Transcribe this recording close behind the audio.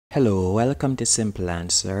Hello, welcome to Simple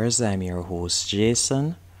Answers. I'm your host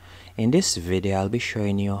Jason. In this video, I'll be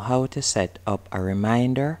showing you how to set up a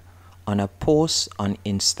reminder on a post on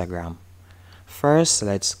Instagram. First,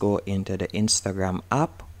 let's go into the Instagram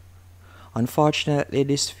app. Unfortunately,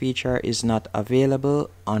 this feature is not available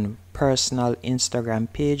on personal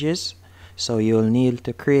Instagram pages, so you'll need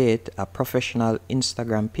to create a professional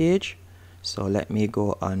Instagram page. So let me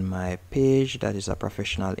go on my page that is a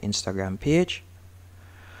professional Instagram page.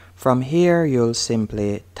 From here, you'll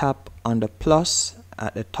simply tap on the plus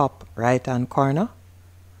at the top right hand corner,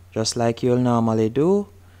 just like you'll normally do,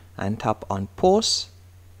 and tap on post.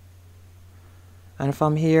 And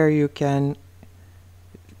from here, you can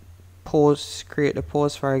create the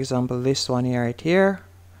post, for example, this one here right here,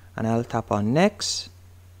 and I'll tap on next,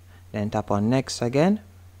 then tap on next again.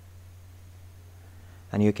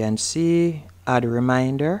 And you can see add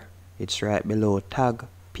reminder, it's right below tag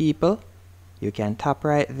people. You can tap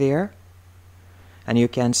right there and you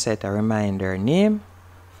can set a reminder name,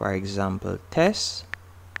 for example test.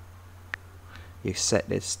 You set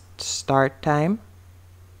the start time,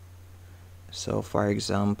 so for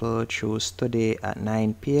example choose today at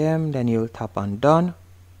 9 p.m. then you'll tap on done,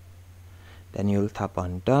 then you'll tap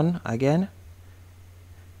on done again,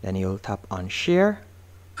 then you'll tap on share,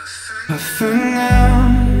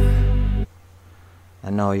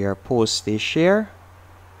 and now your post is shared.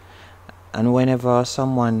 And whenever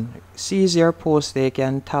someone sees your post, they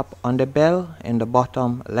can tap on the bell in the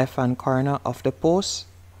bottom left hand corner of the post,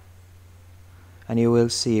 and you will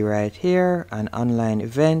see right here an online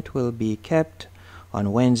event will be kept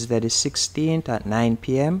on Wednesday the 16th at 9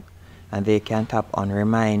 p.m. and they can tap on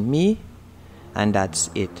remind me, and that's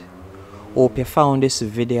it. Hope you found this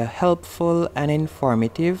video helpful and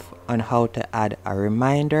informative on how to add a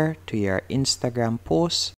reminder to your Instagram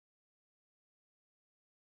post.